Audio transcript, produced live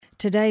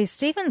Today,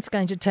 Stephen's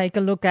going to take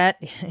a look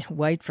at,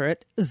 wait for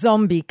it,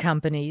 zombie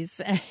companies.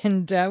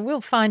 And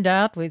we'll find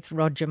out with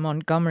Roger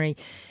Montgomery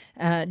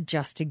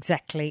just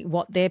exactly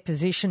what their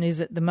position is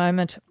at the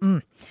moment.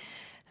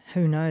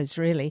 Who knows,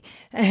 really.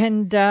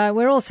 And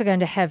we're also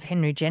going to have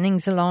Henry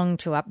Jennings along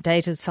to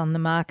update us on the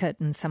market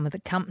and some of the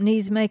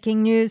companies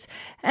making news.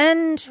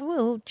 And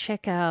we'll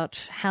check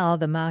out how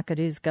the market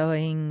is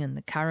going and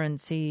the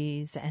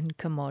currencies and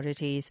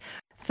commodities.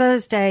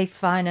 Thursday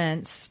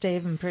Finance,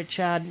 Stephen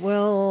Pritchard.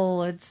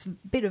 Well, it's a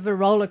bit of a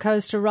roller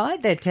coaster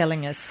ride, they're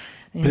telling us.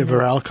 Bit of a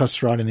roller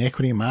coaster ride in the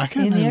equity market.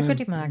 In the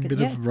equity market, bit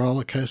of a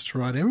roller coaster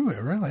ride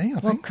everywhere, really, I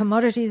think. Well,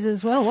 commodities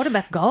as well. What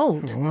about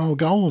gold? Well,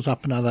 gold was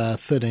up another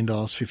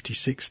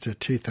 $13.56 to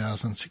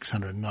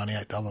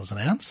 $2,698 an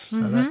ounce.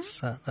 So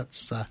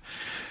that's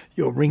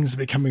your rings are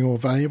becoming more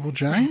valuable,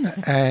 Jane.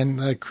 And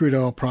the crude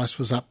oil price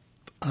was up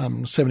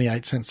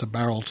 78 cents a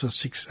barrel to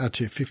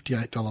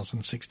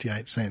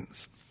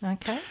 $58.68.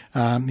 Okay.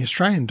 The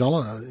Australian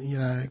dollar,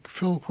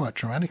 fell quite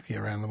dramatically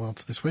around the world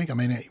this week. I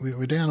mean,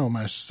 we're down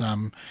almost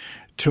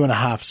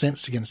 2.5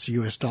 cents against the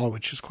US dollar,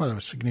 which is quite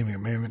a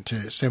significant movement to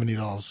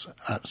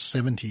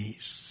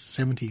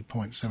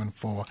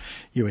 $70.74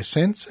 US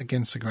cents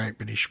against the Great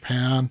British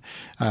Pound.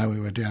 We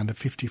were down to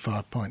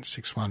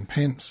 55.61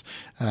 pence.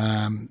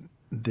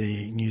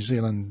 The New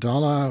Zealand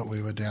dollar,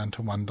 we were down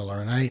to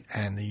 $1.08,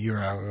 and the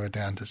euro, we were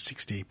down to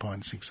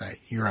 60.68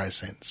 euro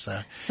cents.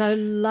 So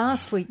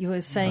last week you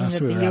were saying that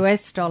the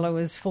US dollar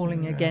was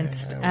falling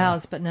against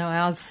ours, but now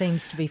ours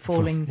seems to be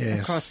falling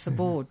across the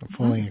board.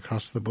 Falling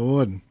across the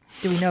board.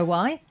 Do we know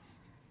why?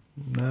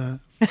 No.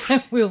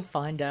 We'll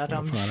find out,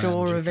 I'm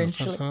sure,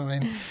 eventually.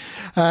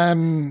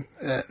 Australian,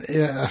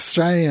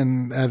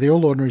 the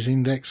All Ordinaries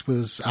Index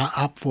was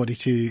up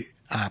 42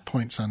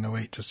 points on the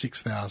week to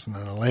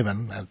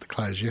 6,011 at the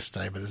close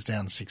yesterday, but it's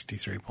down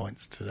 63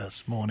 points to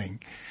this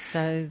morning.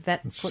 So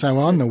that puts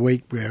on the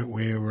week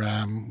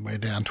we're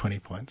down 20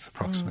 points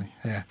approximately.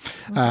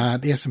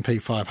 The S&P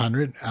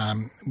 500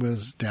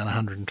 was down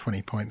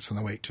 120 points on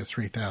the week to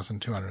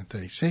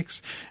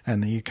 3,236,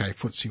 and the UK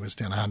FTSE was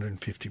down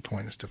 150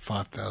 points to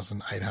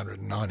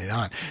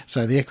 5,899.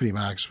 So the equity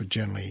markets were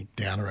generally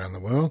down around the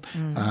world.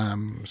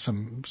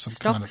 Some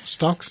kind of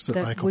stocks that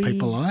local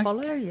people like.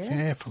 Follow, yes.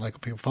 Yeah, for local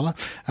people follow.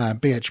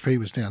 BHP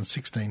was down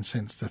 16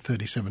 cents to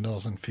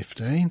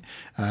 $37.15.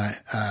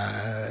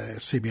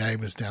 CBA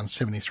was down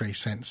 73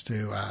 cents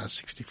to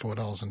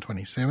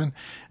 $64.27,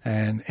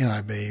 and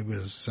NIB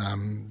was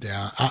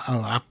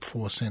up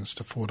 4 cents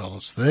to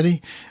 $4.30,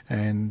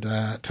 and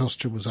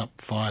Telstra was up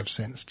 5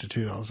 cents to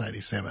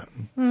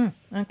 $2.87.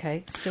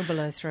 Okay, still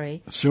below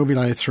 3. Still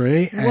below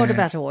 3. What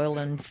about oil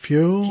and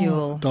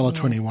fuel?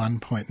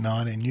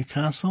 $1.21.9 in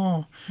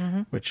Newcastle,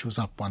 which was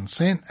up 1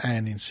 cent,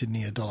 and in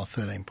Sydney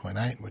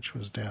 $1.13.8, which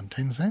was down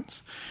 10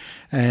 cents.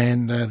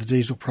 And the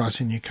diesel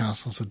price in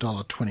Newcastle is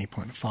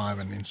 $1.20.5,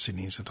 and in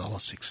Sydney is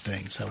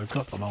 $1.16. So we've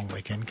got the long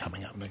weekend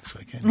coming up next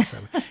weekend. So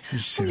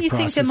you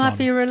think there might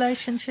be a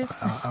relationship?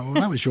 Well,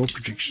 that was your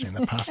prediction in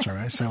the past, so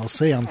we'll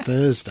see on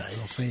Thursday.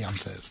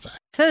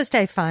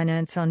 Thursday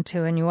Finance on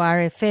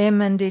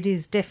 2NURFM, and it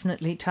is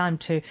definitely time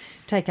to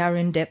take our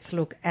in-depth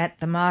look at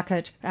the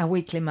market, our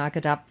weekly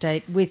market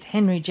update with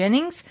Henry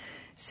Jennings,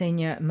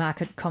 Senior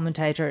Market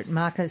Commentator at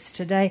Marcus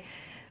Today.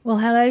 Well,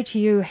 hello to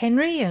you,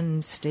 Henry,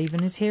 and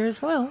Stephen is here as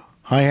well.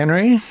 Hi,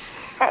 Henry.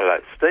 Hello,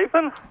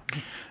 Stephen.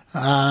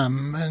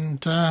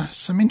 And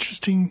some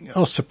interesting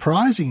or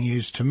surprising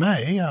news to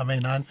me. I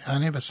mean, I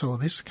never saw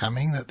this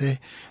coming, that the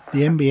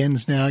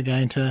NBN's now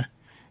going to,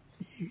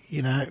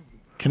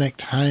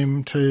 connect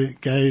home to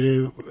go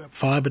to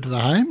fibre to the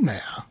home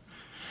now.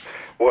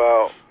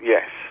 Well,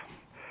 yes.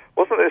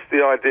 Wasn't this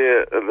the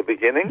idea at the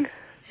beginning?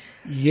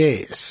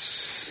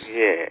 Yes.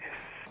 Yes.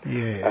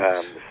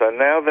 Yes. So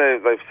now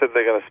they've said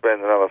they're going to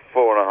spend another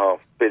 $4.5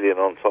 billion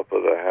on top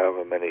of the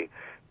however many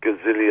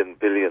gazillion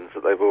billions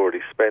that they've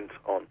already spent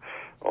on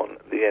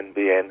the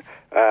NBN,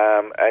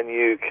 and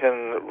you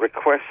can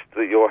request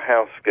that your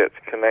house gets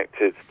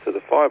connected to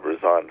the fibre,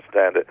 as I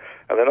understand it,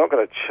 and they're not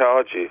going to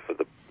charge you for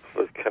the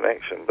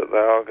connection, but they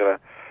are going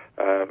to.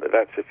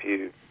 That's if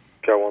you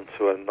go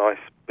onto a nice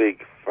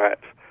big fat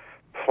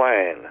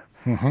plan,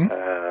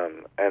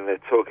 and they're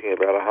talking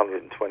about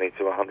 $120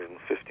 to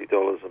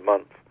 $150 a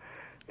month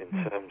in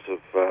terms of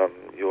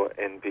your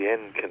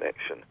NBN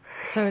connection.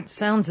 So it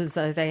sounds as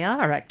though they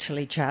are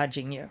actually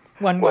charging you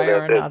one way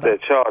or another. They're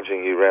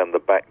charging you round the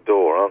back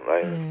door, aren't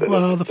they?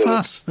 Well, the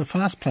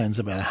fast plan's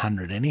about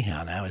 $100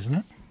 anyhow now, isn't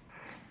it?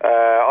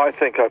 I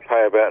think I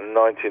pay about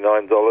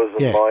 $99,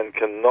 and mine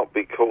cannot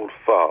be called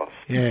fast.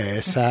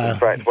 Yeah, so... In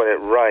fact, when it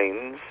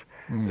rains,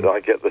 I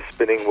get the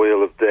spinning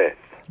wheel of death.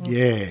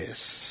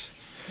 Yes.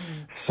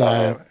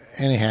 So,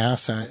 anyhow,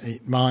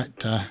 it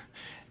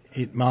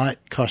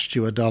might cost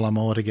you $1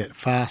 more to get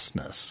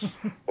fastness.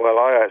 Well,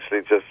 I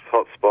actually just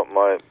hotspot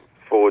my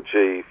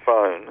 4G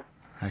phone,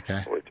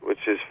 okay,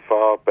 which is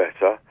far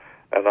better,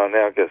 and I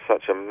now get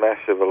such a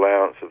massive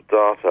allowance of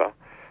data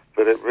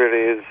that it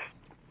really is,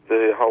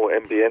 the whole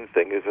NBN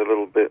thing is a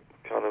little bit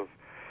kind of,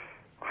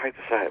 I I hate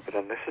to say it, but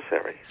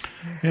unnecessary.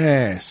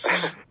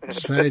 Yes.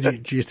 So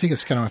do you think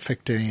it's going to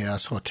affect any? I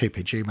saw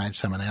TPG made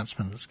some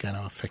announcement that's going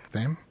to affect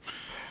them.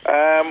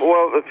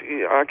 Well,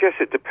 I guess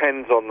it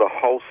depends on the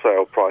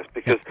wholesale price,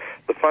 because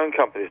the phone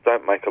companies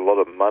don't make a lot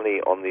of money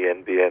on the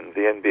NBN.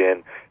 The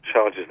NBN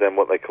charges them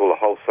what they call a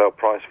wholesale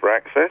price for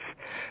access,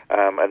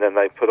 and then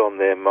they put on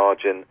their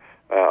margin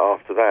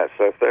after that.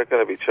 So if they're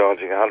going to be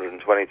charging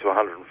 $120 to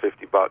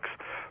 $150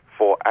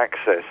 for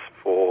access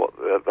for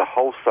the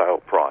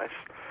wholesale price,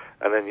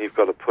 and then you've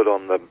got to put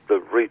on the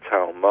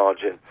retail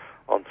margin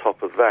on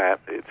top of that,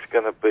 it's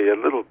going to be a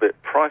little bit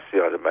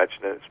pricey, I'd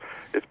imagine.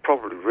 It's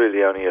probably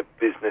really only a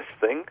business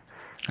thing.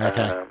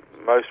 Okay.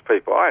 Most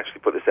people, I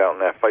actually put this out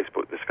in our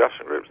Facebook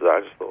discussion groups today.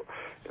 I just thought,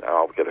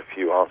 I'll get a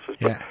few answers.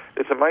 But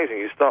it's amazing.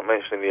 You start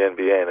mentioning the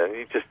NBN and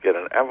you just get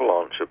an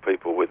avalanche of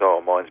people with,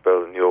 mine's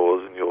better than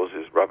yours and yours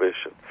is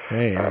rubbish and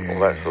all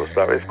that sort of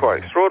stuff. It's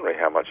quite extraordinary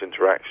how much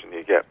interaction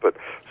you get. But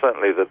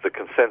certainly the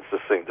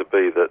consensus seemed to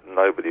be that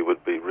nobody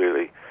would be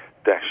really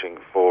dashing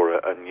for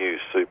a new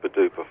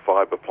super-duper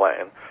fibre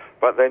plan.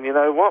 But then, you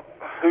know what?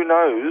 Who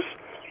knows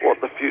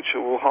what the future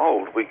will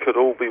hold? We could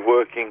all be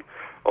working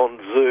on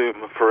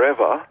Zoom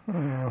forever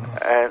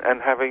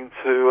and having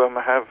to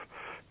have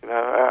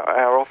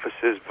our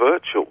offices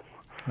virtual,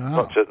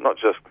 not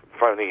just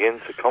phoning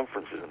into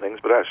conferences and things,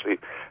 but actually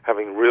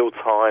having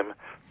real-time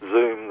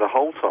Zoom the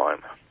whole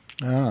time.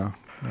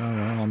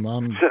 I'm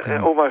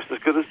almost as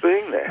good as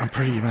being there. I'm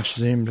pretty much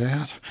zoomed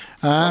out.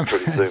 I'm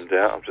pretty zoomed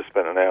out. I've just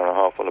spent an hour and a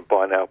half on a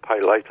buy now,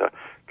 pay later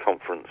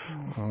conference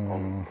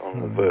on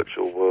the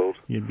virtual world.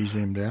 You'd be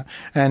zoomed out.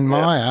 And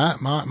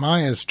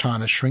Maya's trying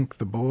to shrink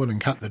the board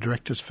and cut the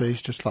directors'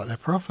 fees just like their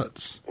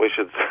profits. We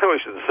should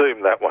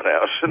zoom that one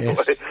out, shouldn't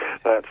we?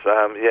 That's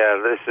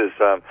this is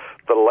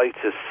the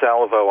latest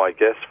salvo, I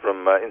guess,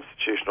 from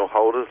institutional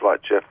holders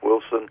like Jeff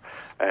Wilson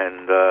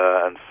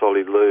and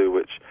Solly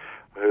Lew,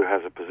 who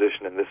has a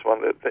position in this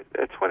one.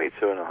 They're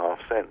 22.5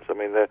 cents. I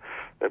mean,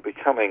 they're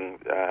becoming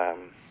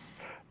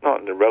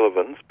not an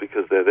irrelevance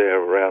because they're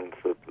there around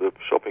the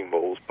shopping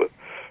malls, but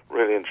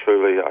really and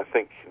truly, I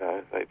think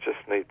they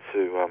just need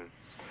to.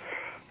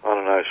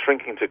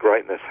 Shrinking to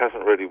greatness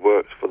hasn't really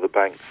worked for the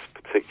banks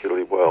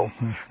particularly well.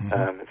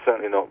 It's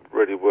certainly not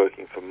really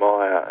working for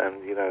Maya,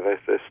 and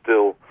they're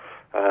still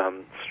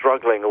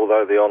struggling.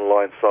 Although the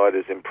online side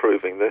is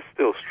improving, they're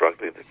still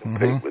struggling to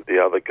compete with the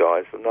other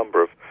guys. The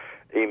number of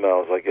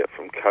emails I get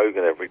from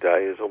Kogan every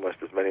day is almost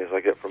as many as I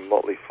get from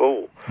Motley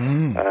Fool.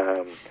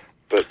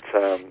 But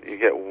you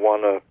get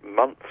one a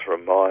month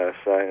from Maya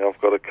saying, "I've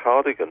got a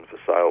cardigan for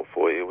sale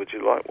for you. Would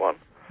you like one?"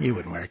 You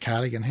wouldn't wear a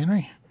cardigan,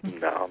 Henry.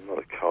 No, I'm not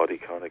a cardi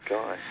kind of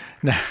guy.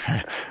 No,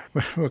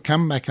 we'll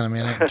come back in a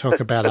minute and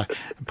talk about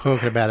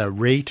a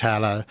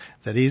retailer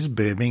that is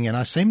booming. And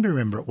I seem to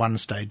remember at one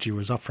stage you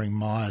was offering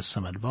Maya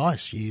some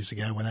advice years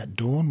ago when that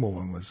Dawn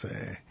woman was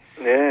there.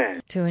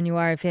 Yeah.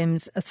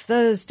 2NURFM's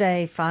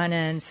Thursday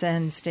Finance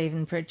and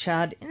Stephen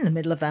Pritchard in the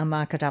middle of our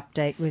market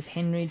update with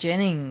Henry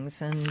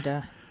Jennings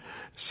and.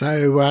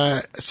 So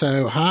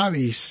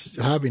Harvey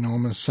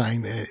Norman's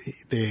saying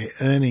their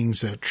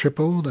earnings are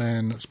tripled,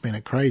 and it's been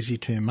a crazy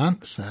 2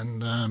 months,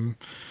 and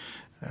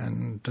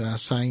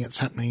saying it's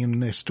happening in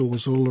their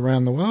stores all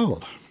around the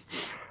world.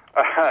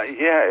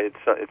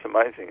 It's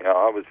amazing.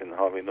 I was in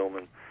Harvey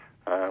Norman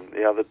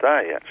the other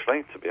day,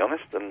 actually, to be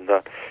honest, and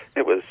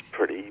it was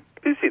pretty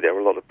busy. There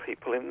were a lot of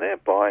people in there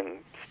buying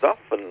stuff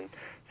and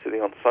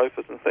sitting on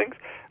sofas and things.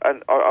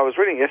 And I was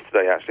reading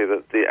yesterday, actually,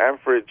 that the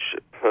average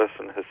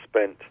person has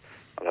spent.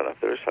 I don't know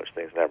if there is such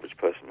thing as an average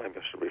person, maybe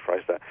I should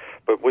rephrase that,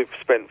 but we've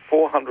spent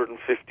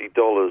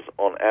 $450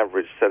 on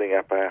average setting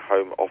up our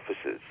home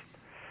offices.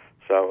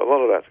 So a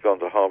lot of that's gone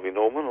to Harvey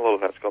Norman, a lot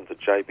of that's gone to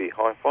JB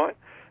Hi-Fi,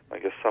 I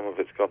guess some of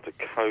it's gone to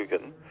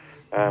Kogan,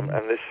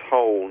 and this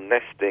whole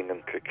nesting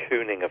and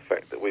cocooning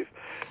effect that we've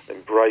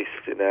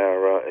embraced in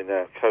our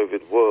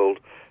COVID world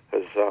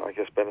has, I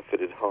guess,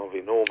 benefited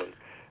Harvey Norman.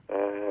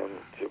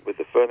 With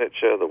the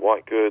furniture, the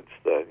white goods,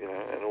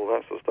 and all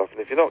that sort of stuff. And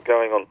if you're not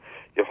going on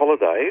your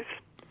holidays,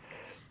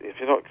 if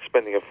you're not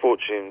spending a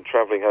fortune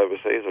travelling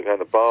overseas or going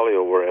to Bali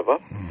or wherever,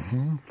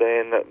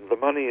 then the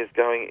money is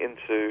going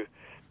into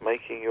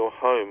making your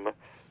home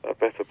a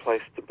better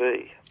place to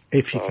be.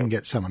 If you can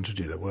get someone to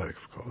do the work,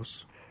 of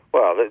course.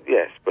 Well,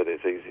 yes, but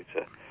it's easy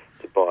to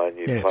buy a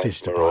new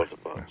place or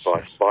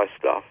buy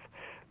stuff.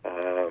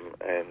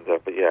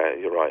 But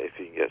you're right, if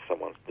you can get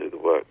someone to do the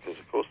work, because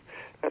of course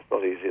that's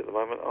not easy at the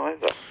moment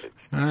either.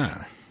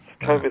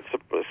 COVID's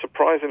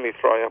surprisingly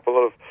throwing up a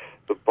lot of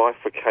the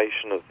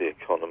bifurcation of the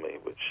economy,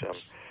 which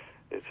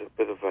is a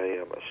bit of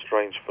a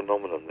strange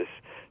phenomenon.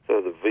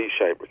 So the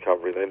V-shaped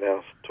recovery, they're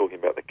now talking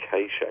about the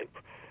K-shaped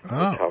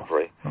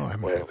recovery. Oh, I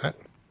haven't heard that.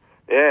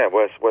 Yeah,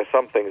 where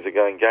some things are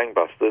going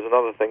gangbusters and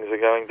other things are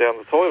going down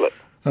the toilet.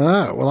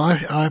 Well,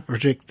 I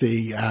predict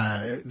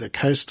the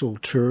coastal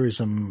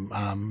tourism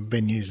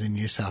venues in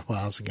New South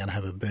Wales are going to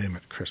have a boom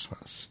at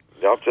Christmas.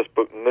 Yeah, I've just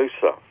booked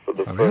Noosa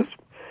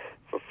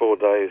for 4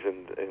 days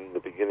in the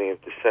beginning of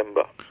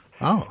December.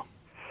 Oh.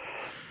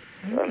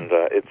 and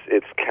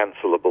it's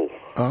cancelable.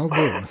 Oh,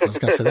 good. I was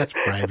going to say, that's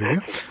brave of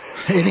you.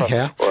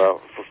 Anyhow. Well,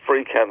 for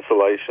free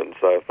cancellation,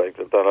 so if they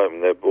don't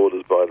open their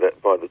borders by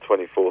the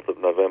 24th of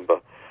November,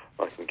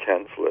 I can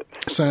cancel it.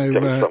 So,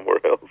 go somewhere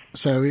else.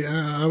 So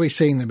are we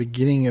seeing the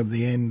beginning of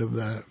the end of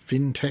the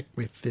fintech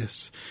with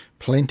this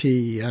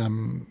Plenty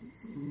IPO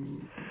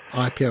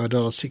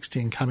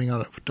 $1.60 and coming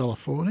on at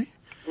 $1.40?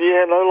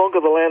 Yeah, no longer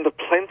the land of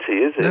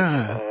plenty, is it?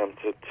 No.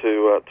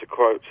 To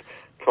quote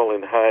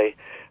Colin Hay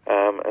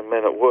and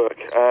Men at Work.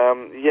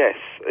 Yes,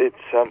 it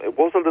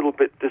was a little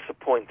bit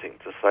disappointing,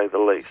 to say the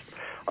least.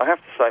 I have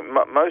to say,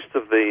 most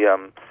of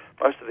the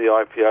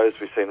IPOs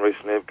we've seen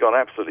recently have gone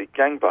absolutely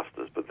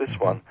gangbusters, but this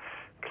one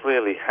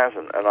clearly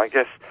hasn't. And I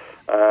guess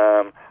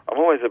I'm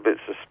always a bit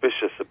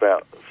suspicious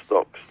about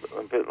stocks,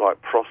 a bit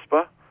like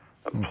Prosper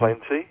and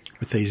Plenty.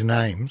 With these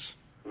names.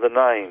 The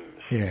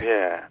names,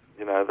 yeah.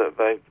 You know, that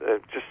they're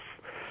just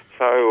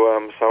so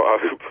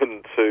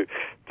open to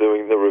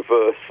doing the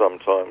reverse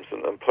sometimes,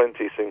 and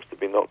Plenty seems to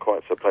be not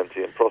quite so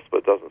plenty, and Prosper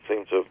doesn't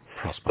seem to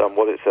have done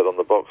what it said on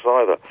the box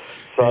either.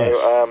 So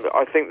yes.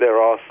 I think there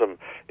are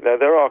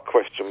there are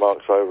question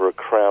marks over a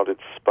crowded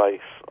space,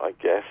 I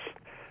guess,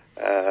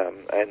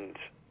 and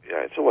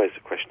it's always a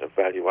question of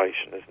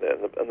valuation, isn't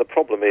it? And the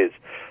problem is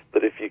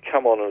that if you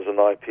come on as an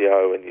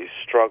IPO and you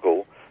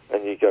struggle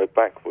and you go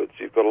backwards,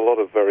 you've got a lot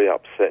of very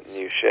upset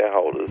new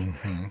shareholders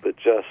that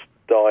just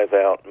dive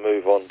out,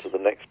 move on to the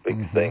next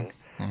big thing,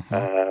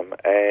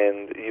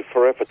 and you're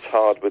forever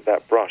tarred with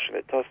that brush, and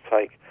it does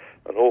take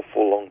an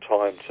awful long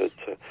time to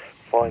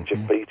find your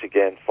feet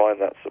again,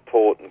 find that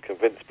support, and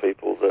convince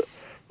people that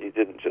you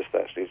didn't just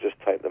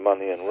take the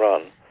money and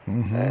run,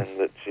 and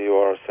that you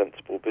are a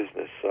sensible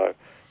business. So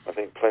I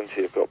think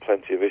Plenty have got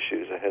plenty of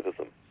issues ahead of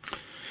them.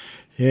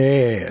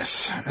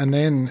 Yes, and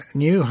then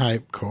New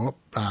Hope Corp.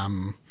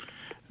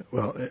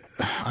 Well,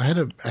 I had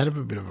a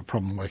bit of a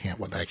problem working out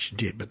what they actually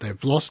did, but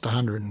they've lost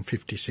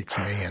 156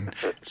 million,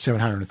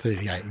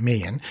 738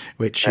 million,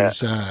 which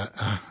is a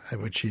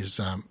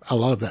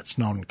lot of that's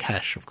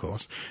non-cash, of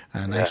course,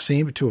 and they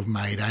seem to have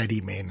made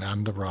 80 million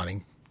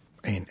underwriting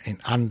in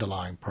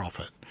underlying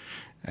profit,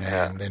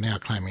 and they're now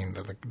claiming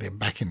that they're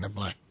back in the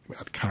black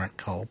at current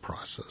coal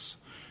prices.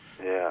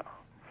 Yeah.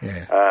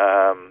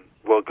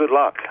 Well, good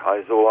luck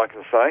is all I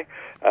can say.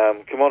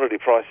 Commodity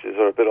prices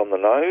are a bit on the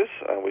nose.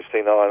 We've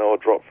seen iron ore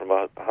drop from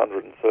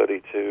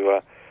 130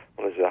 to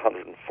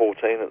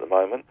 114 at the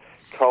moment.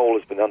 Coal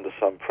has been under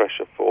some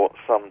pressure for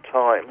some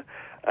time,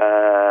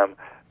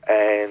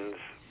 and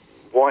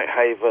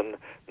Whitehaven,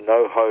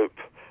 No Hope,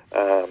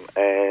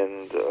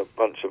 and a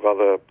bunch of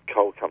other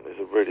coal companies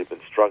have really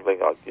been struggling.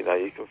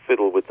 You can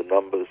fiddle with the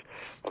numbers.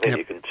 I think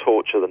you can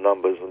torture the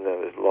numbers, and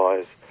then there's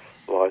lies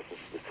and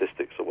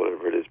statistics or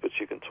whatever it is, but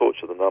you can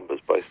torture the numbers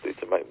basically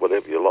to make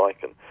whatever you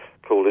like and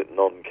call it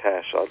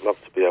non-cash. I'd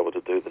love to be able to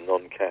do the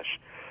non-cash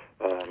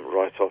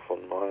write-off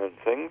on my own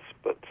things,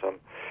 but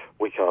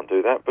we can't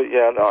do that. But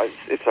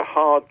it's a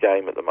hard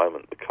game at the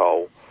moment, the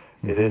coal.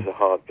 It is a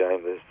hard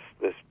game.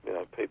 There's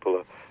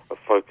people are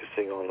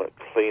focusing on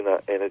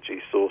cleaner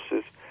energy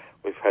sources.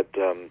 We've had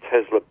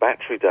Tesla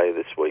Battery Day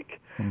this week,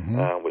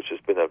 which has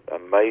been a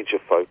major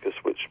focus,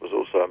 which was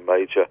also a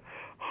major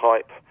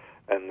hype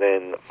and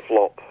then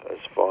flop as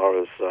far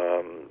as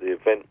the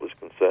event was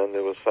concerned.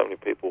 There were so many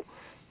people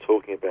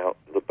talking about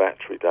the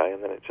Battery Day,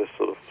 and then it just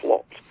sort of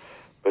flopped.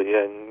 But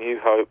New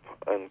Hope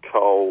and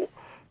coal,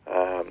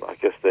 I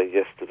guess they're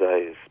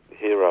yesterday's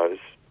heroes,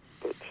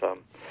 but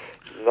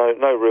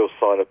no real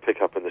sign of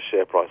pickup in the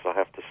share price, I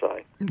have to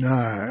say.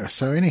 No.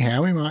 So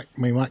anyhow,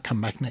 we might come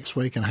back next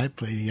week, and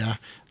hopefully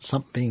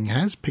something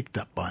has picked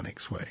up by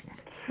next week.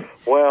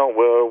 Well,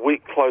 we're a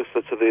week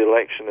closer to the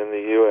election in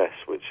the US,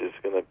 which is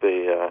going to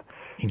be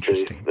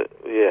interesting.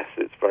 Yes,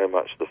 it's very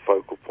much the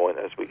focal point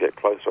as we get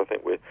closer. I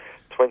think we're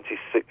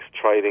 26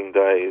 trading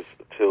days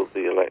till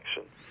the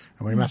election.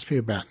 And we must be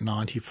about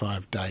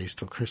 95 days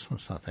till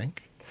Christmas, I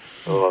think.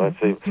 Well, let's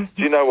see. Do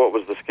you know what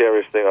was the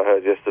scariest thing I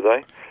heard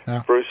yesterday?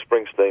 No. Bruce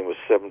Springsteen was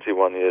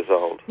 71 years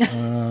old.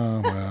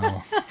 Oh,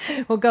 well.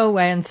 Well, go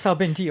away and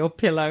sob into your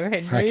pillow,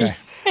 Henry. Okay.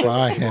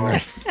 Bye,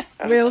 Henry.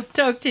 We'll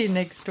talk to you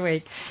next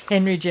week.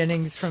 Henry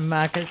Jennings from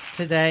Marcus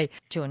Today.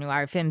 Join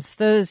RFM's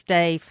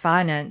Thursday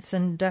Finance.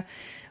 And,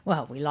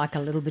 we like a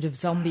little bit of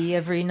zombie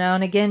every now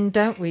and again,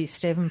 don't we,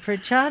 Stephen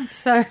Pritchard?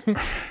 So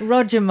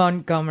Roger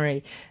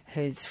Montgomery,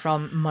 who's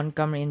from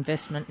Montgomery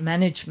Investment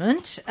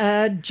Management,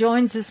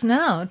 joins us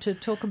now to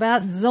talk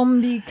about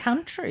zombie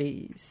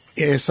countries.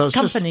 Yes,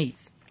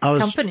 companies.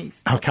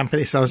 Companies. Oh,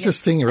 companies. I was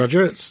just thinking,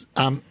 Roger, it's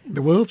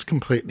the world's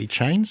completely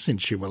changed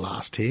since you were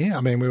last here.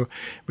 I mean,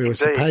 we were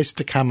supposed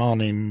to come on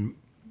in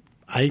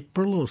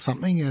April or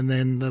something, and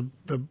then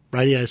the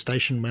radio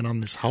station went on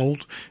this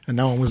hold and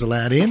no one was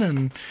allowed in,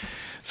 and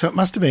so it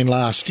must have been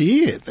last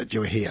year that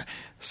you were here.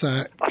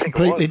 So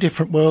completely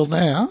different world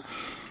now.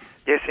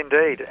 Yes,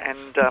 indeed.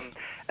 And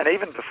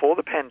even before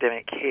the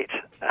pandemic hit,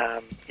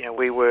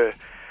 we were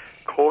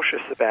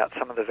cautious about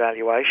some of the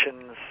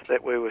valuations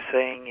that we were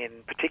seeing,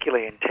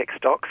 particularly in tech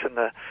stocks, and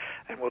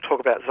we'll talk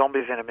about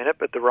zombies in a minute,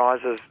 but the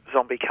rise of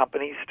zombie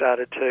companies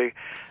started to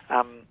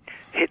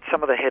hit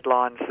some of the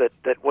headlines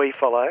that we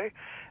follow,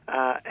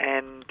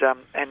 and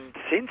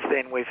since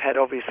then we've had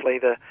obviously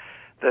the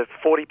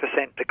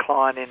 40%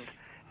 decline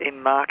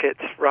in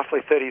markets,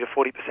 roughly 30 to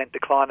 40%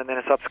 decline, and then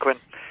a subsequent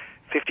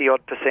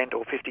 50-odd%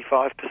 or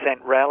 55%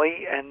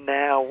 rally, and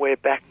now we're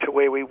back to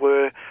where we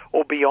were,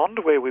 or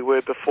beyond where we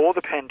were before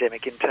the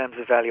pandemic in terms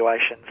of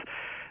valuations.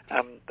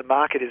 The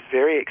market is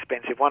very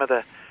expensive. One of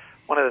the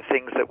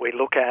things that we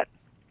look at,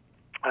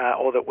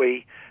 or that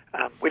we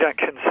don't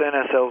concern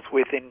ourselves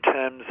with in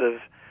terms of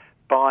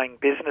buying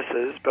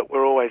businesses, but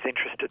we're always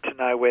interested to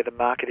know where the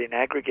market in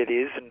aggregate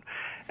is, and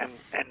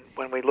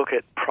when we look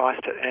at price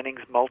to earnings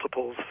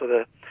multiples for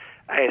the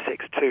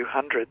ASX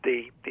 200,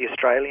 the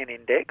Australian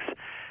index,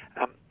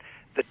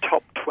 the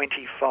top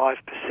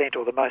 25%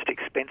 or the most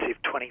expensive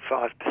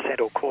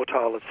 25% or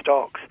quartile of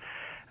stocks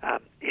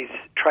is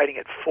trading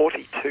at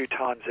 42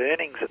 times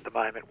earnings at the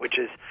moment, which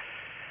is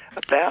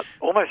about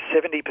almost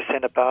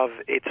 70% above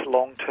its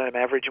long-term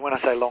average. And when I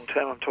say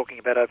long-term, I'm talking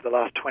about over the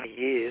last 20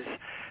 years.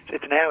 So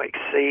it's now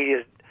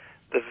exceeded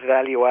the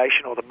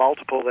valuation or the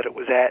multiple that it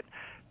was at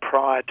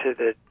prior to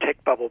the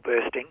tech bubble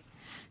bursting.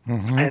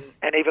 Mm-hmm.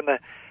 And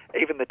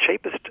even the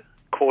cheapest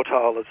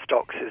quartile of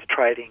stocks is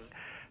trading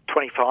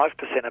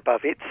 25%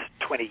 above its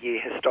 20-year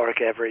historic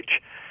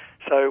average.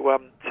 So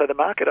the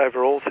market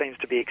overall seems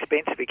to be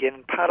expensive again.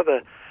 And part of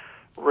the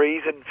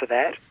reason for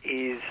that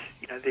is,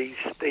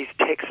 these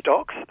tech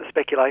stocks, the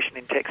speculation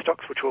in tech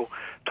stocks, which we'll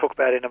talk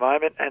about in a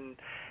moment, and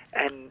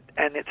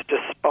it's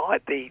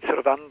despite the sort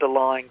of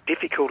underlying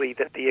difficulty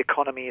that the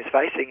economy is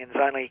facing and is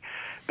only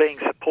being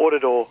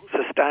supported or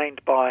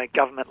sustained by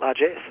government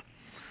largesse.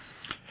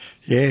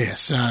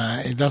 Yes,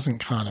 it doesn't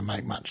kind of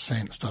make much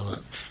sense, does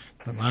it?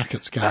 The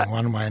market's going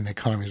one way and the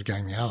economy's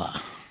going the other.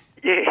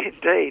 Yeah,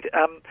 indeed.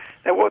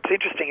 Now, what's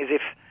interesting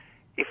is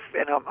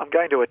and I'm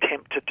going to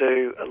attempt to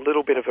do a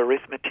little bit of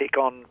arithmetic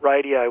on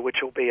radio, which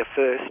will be a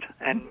first,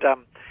 and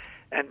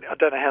I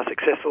don't know how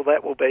successful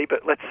that will be,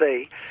 but let's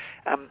see.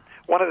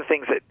 One of the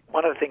things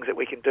that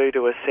we can do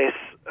to assess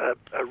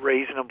a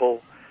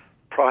reasonable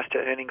price to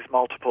earnings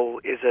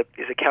multiple is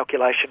a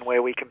calculation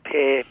where we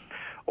compare,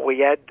 or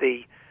we add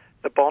the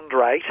bond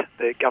rate,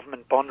 the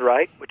government bond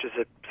rate, which is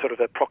a sort of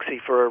a proxy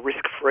for a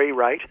risk-free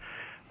rate.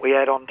 We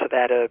add on to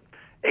that a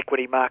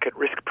equity market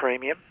risk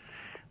premium.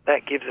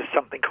 That gives us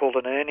something called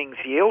an earnings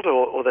yield,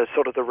 or the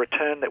sort of the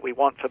return that we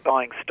want for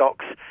buying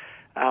stocks.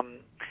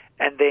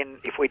 And then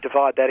if we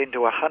divide that into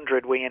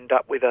 100, we end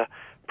up with a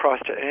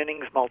price to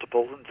earnings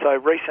multiple. And so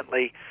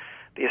recently,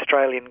 the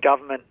Australian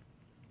government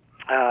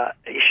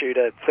issued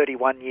a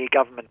 31-year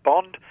government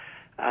bond,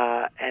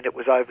 and it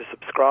was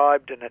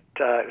oversubscribed, and it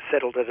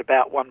settled at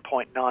about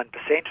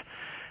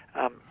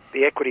 1.9%.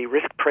 The equity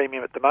risk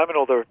premium at the moment,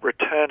 or the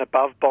return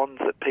above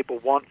bonds that people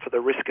want for the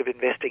risk of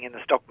investing in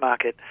the stock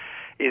market,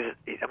 is,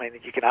 I mean,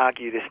 you can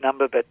argue this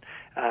number, but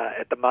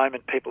at the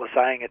moment people are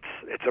saying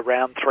it's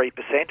around 3%.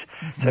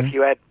 Mm-hmm. So if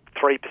you add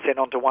 3%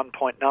 onto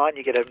 1.9,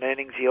 you get an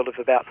earnings yield of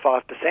about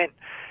 5%.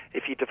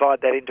 If you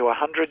divide that into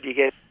 100, you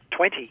get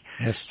 20.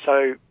 Yes.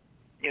 So,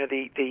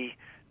 the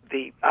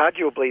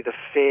arguably the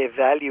fair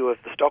value of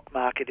the stock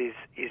market is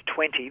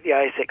 20. The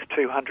ASX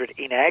 200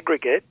 in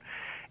aggregate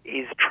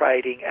is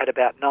trading at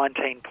about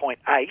 19.8.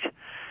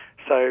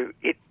 So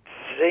it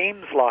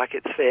seems like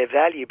it's fair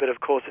value, but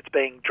of course it's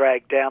being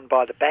dragged down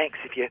by the banks.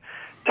 If you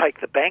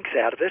take the banks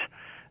out of it,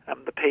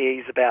 the PE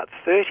is about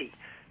 30.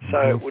 So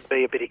mm-hmm. It would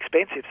be a bit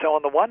expensive. So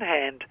on the one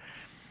hand,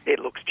 it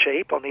looks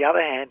cheap. On the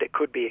other hand, it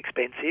could be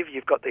expensive.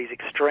 You've got these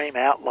extreme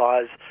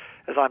outliers,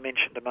 as I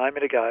mentioned a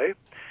moment ago.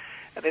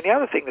 And then the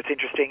other thing that's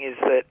interesting is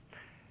that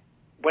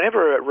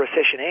whenever a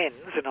recession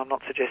ends, and I'm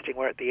not suggesting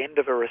we're at the end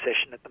of a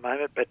recession at the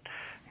moment, but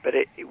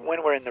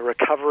when we're in the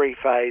recovery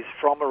phase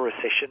from a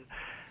recession,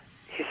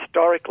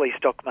 historically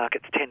stock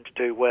markets tend to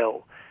do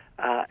well.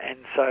 And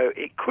so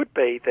it could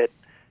be that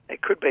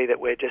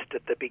we're just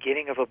at the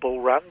beginning of a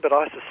bull run, but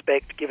I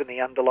suspect, given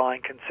the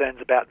underlying concerns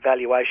about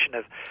valuation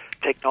of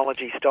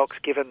technology stocks,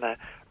 given the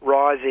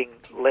rising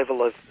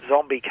level of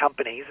zombie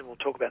companies, and we'll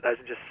talk about those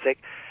in just a sec,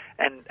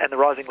 and the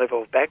rising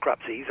level of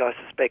bankruptcies, I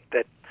suspect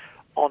that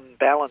on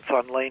balance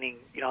I'm leaning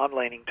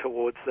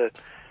towards a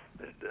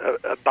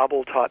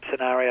bubble type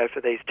scenario for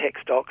these tech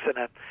stocks,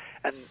 and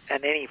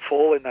any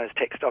fall in those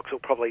tech stocks will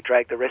probably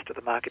drag the rest of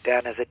the market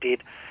down, as it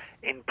did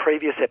in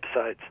previous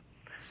episodes.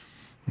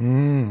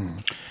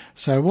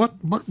 So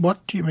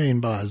what do you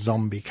mean by a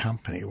zombie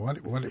company?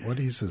 What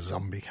is a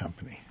zombie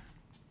company?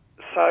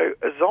 So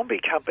a zombie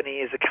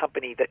company is a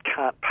company that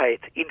can't pay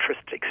its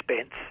interest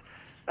expense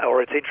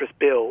or its interest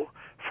bill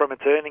from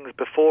its earnings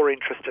before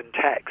interest and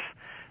tax.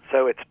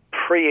 So its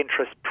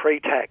pre-interest,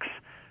 pre-tax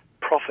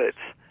profits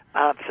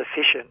aren't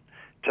sufficient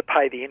to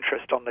pay the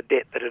interest on the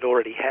debt that it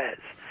already has.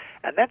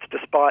 And that's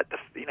despite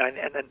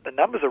the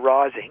numbers are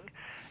rising,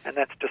 and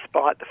that's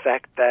despite the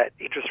fact that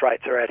interest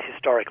rates are at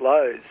historic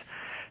lows.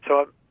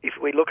 So if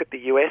we look at the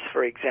US,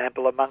 for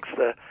example, amongst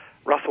the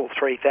Russell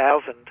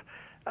 3000,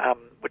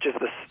 which is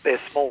their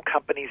small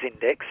companies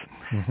index.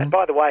 And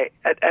by the way,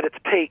 at its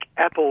peak,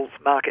 Apple's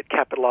market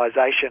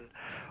capitalisation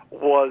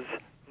was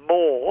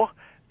more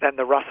than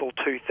the Russell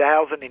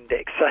 2000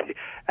 index. So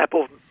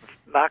Apple's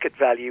market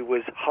value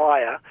was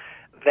higher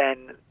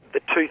than the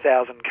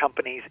 2,000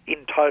 companies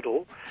in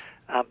total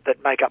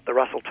that make up the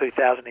Russell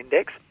 2000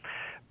 index.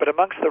 But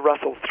amongst the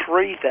Russell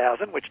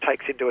 3000, which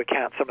takes into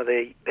account some of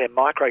their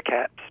micro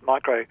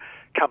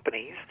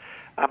companies,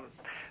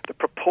 the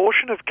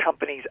proportion of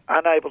companies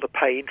unable to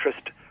pay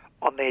interest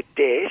on their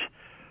debt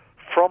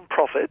from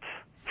profits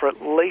for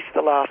at least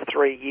the last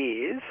 3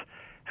 years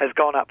has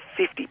gone up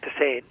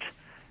 50%,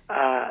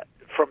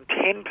 from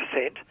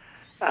 10%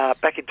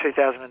 back in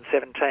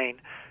 2017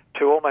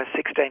 to almost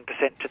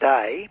 16%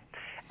 today.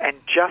 And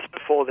just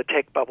before the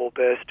tech bubble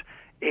burst,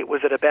 it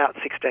was at about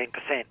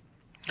 16%.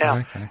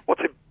 Now,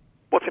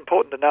 what's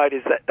important to note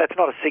is that that's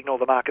not a signal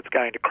the market's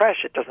going to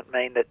crash. It doesn't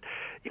mean that,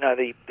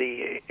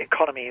 the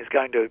economy is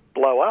going to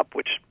blow up,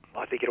 which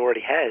I think it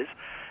already has.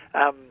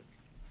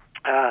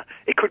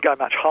 It could go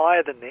much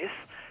higher than this,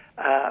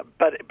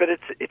 but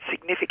it's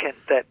significant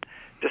that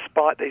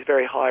despite these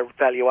very high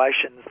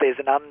valuations, there's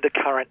an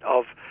undercurrent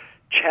of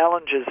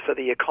challenges for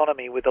the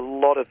economy with a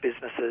lot of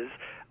businesses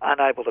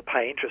unable to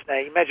pay interest. Now,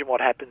 imagine what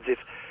happens if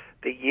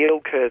the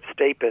yield curve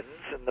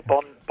steepens and the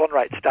bond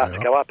rates start to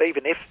go up,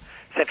 even if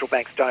central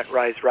banks don't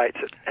raise rates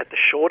at the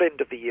short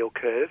end of the yield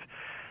curve.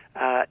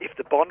 If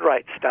the bond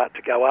rates start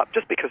to go up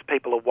just because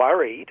people are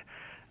worried,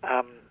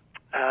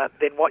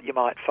 then what you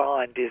might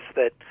find is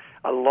that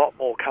a lot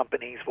more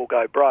companies will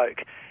go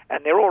broke,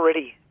 and they're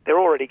already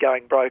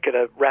going broke at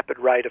a rapid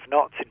rate of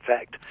knots, in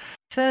fact.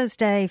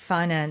 Thursday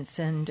Finance,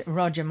 and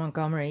Roger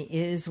Montgomery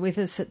is with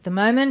us at the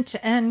moment,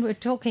 and we're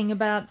talking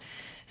about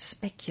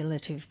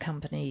speculative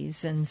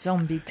companies and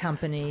zombie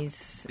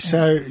companies.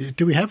 So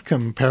do we have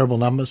comparable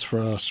numbers for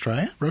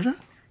Australia, Roger?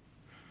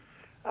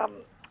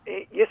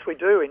 Yes, we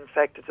do. In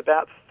fact, it's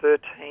about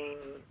 13%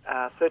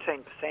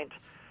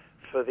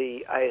 for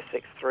the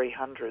ASX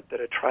 300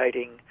 that are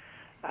trading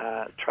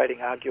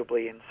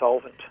arguably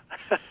insolvent.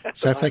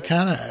 So if they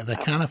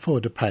can't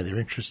afford to pay their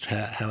interest,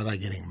 how are they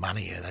getting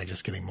money? Are they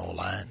just getting more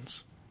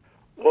loans?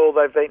 Well,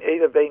 they've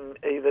either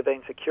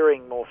been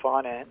securing more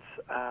finance,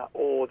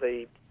 or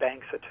the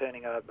banks are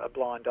turning a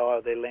blind eye,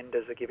 or their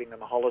lenders are giving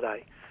them a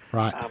holiday.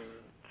 Right.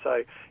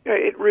 So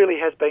it really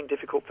has been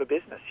difficult for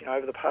business.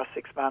 Over the past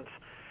 6 months,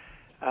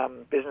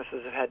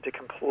 businesses have had to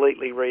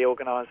completely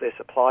reorganise their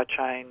supply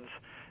chains.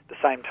 At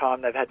the same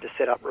time, they've had to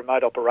set up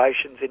remote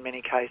operations in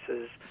many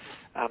cases.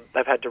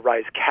 They've had to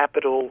raise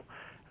capital.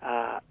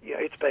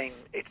 It's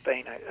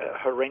been a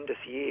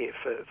horrendous year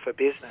for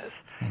business.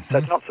 So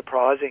it's not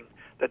surprising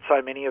that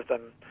so many of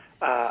them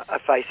are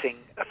facing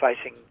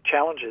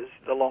challenges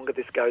the longer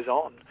this goes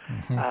on.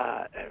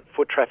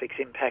 Foot traffic's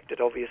impacted,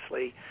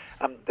 obviously.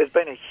 There's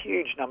been a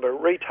huge number.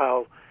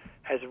 Retail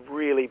has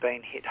really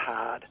been hit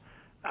hard.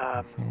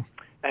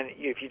 And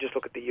if you just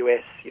look at the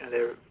US,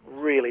 there are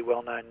really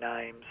well-known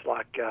names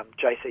like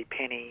J.C.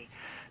 Penney,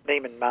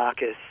 Neiman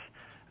Marcus.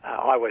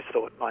 I always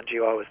thought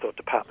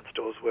department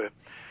stores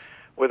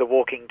were the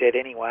walking dead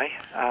anyway.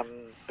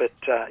 But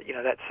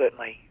that's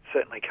certainly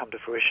come to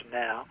fruition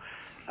now.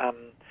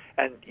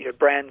 And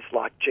brands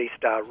like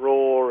G-Star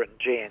Raw and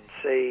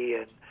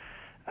GNC, and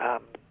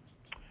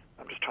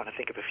I'm just trying to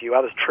think of a few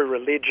others. True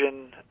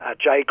Religion,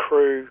 J.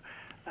 Crew.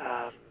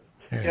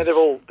 Yes.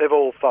 They've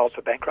all filed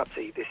for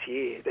bankruptcy this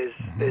year. There's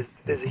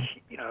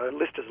a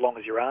list as long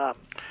as your arm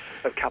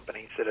of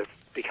companies that have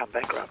become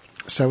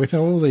bankrupt. So with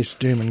all this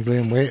doom and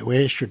gloom,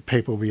 where should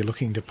people be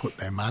looking to put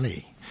their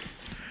money?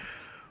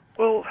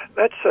 Well,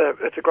 that's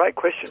a great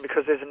question,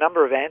 because there's a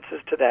number of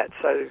answers to that.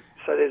 So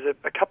there's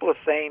a couple of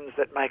themes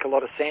that make a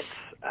lot of sense.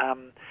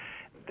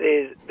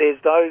 There's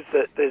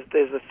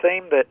a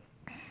theme that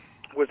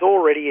was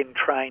already in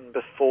train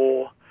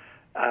before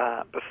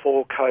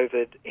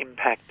COVID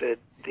impacted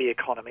the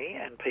economy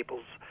and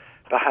people's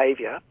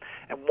behaviour,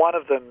 and one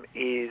of them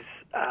is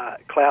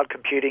cloud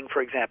computing, for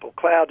example.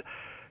 Cloud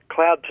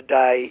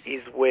today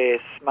is where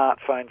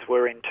smartphones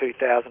were in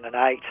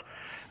 2008,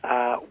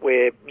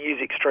 where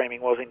music streaming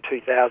was in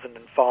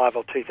 2005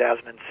 or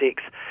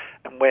 2006,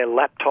 and where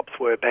laptops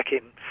were back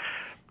in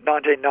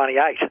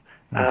 1998.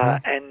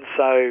 And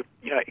so,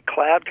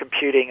 cloud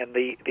computing and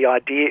the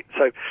idea...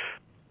 So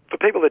for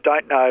people that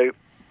don't know,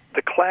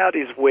 the cloud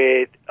is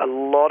where a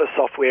lot of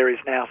software is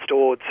now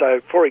stored.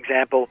 So, for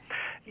example,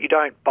 you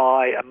don't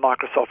buy a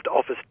Microsoft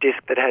Office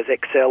disk that has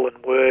Excel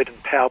and Word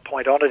and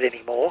PowerPoint on it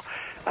anymore.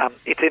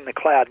 It's in the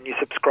cloud, and you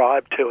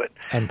subscribe to it.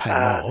 And pay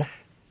more.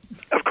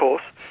 Of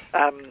course.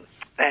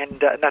 And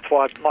that's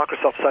why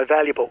Microsoft's so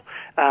valuable.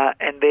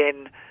 And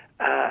then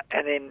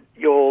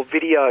your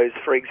videos,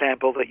 for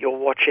example, that you're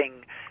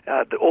watching,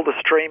 all the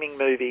streaming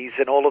movies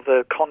and all of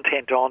the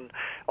content on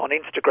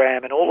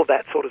Instagram and all of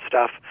that sort of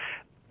stuff,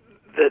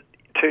 that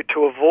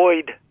to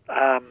avoid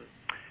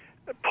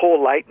poor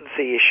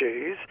latency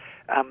issues,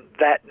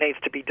 that needs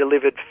to be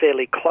delivered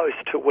fairly close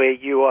to where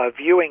you are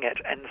viewing it.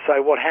 And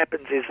so what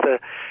happens is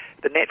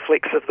the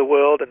Netflix of the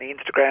world and the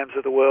Instagrams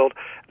of the world,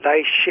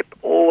 they ship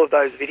all of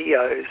those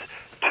videos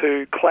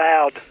to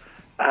cloud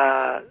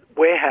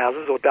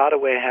warehouses or data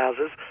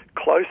warehouses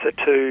closer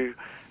to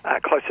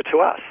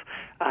us.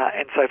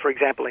 And so, for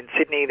example, in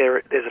Sydney,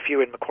 there's a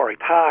few in Macquarie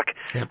Park,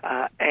 Yep.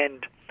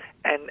 and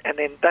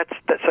then that's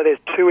so there's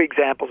two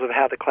examples of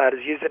how the cloud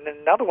is used. And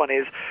another one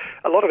is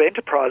a lot of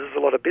enterprises, a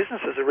lot of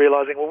businesses are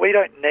realising, well, we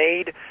don't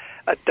need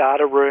a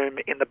data room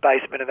in the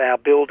basement of our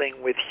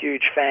building with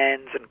huge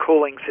fans and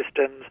cooling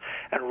systems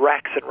and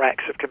racks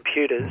of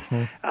computers.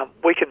 Mm-hmm.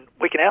 We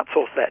can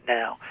outsource that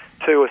now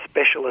to a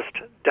specialist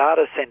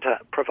data centre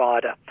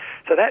provider.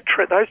 So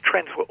those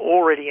trends were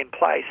already in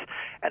place,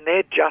 and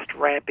they're just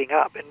ramping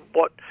up. And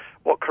what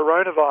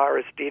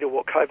coronavirus did, or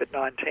what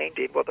COVID-19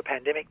 did, what the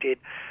pandemic did,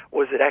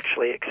 was it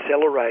actually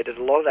accelerated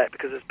a lot of that,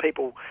 because as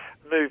people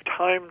moved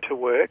home to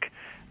work,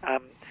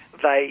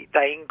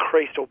 they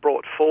increased or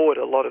brought forward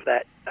a lot of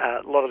that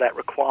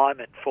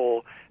requirement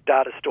for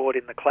data stored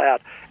in the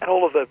cloud. And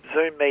all of the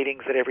Zoom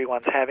meetings that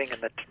everyone's having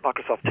and the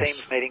Microsoft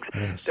Teams meetings,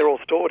 they're all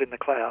stored in the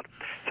cloud.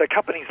 So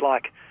companies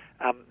like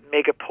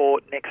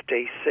Megaport,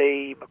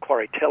 NextDC,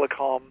 Macquarie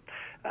Telecom,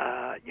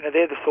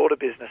 they're the sort of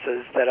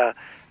businesses that are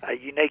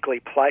uniquely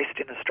placed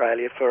in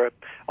Australia for, a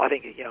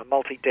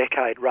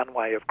multi-decade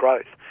runway of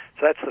growth.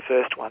 So that's the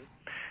first one.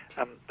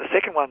 The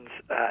second one's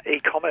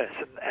e-commerce,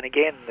 and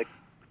again,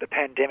 the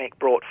pandemic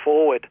brought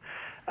forward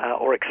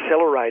or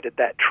accelerated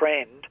that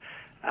trend,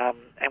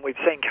 and we've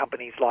seen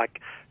companies like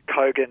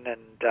Kogan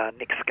and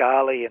Nick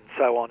Scali and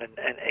so on,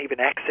 and even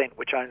Accent,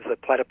 which owns the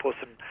Platypus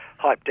and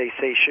Hype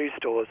DC shoe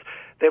stores,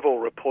 they've all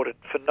reported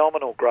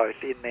phenomenal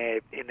growth in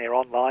their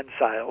online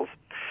sales.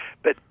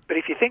 But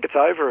if you think it's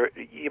over,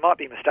 you might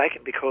be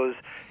mistaken, because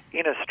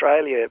in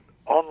Australia,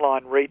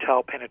 online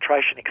retail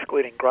penetration,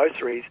 excluding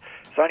groceries,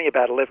 is only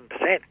about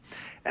 11%,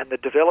 and the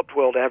developed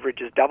world average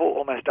is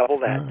almost double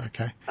that. Oh,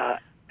 okay.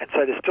 And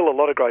so there's still a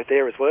lot of growth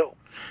there as well.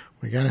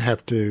 We're going to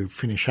have to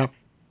finish up.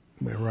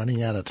 We're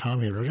running out of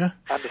time here, Roger.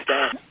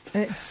 Understand.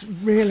 It's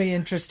really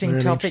interesting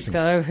topic,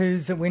 though.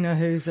 Who's a winner,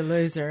 who's a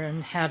loser,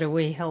 and how do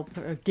we help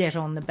get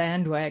on the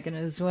bandwagon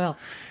as well?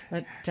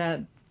 But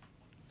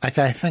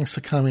okay, thanks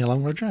for coming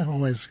along, Roger.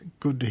 Always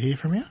good to hear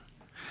from you.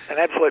 An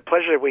absolute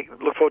pleasure. We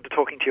look forward to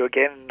talking to you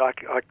again, and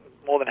I'm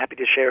more than happy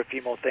to share a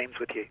few more themes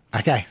with you.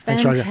 Okay,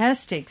 thanks, Roger.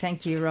 Fantastic.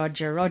 Thank you,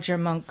 Roger. Roger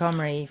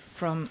Montgomery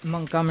from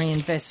Montgomery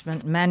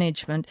Investment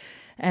Management.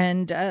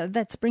 And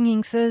that's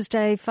bringing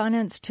Thursday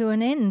Finance to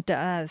an end.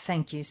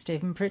 Thank you,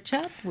 Stephen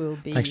Pritchard. We'll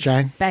be Thanks,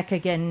 Jane. back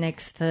again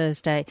next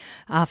Thursday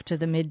after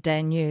the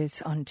midday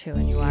news on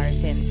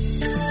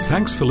 2NURFM.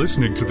 Thanks for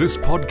listening to this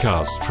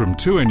podcast from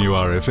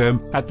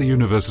 2NURFM at the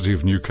University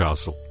of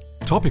Newcastle.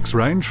 Topics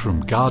range from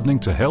gardening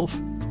to health,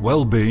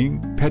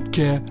 well-being, pet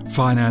care,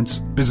 finance,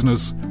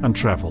 business and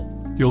travel.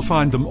 You'll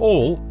find them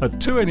all at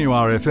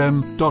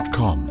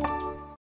 2NURFM.com.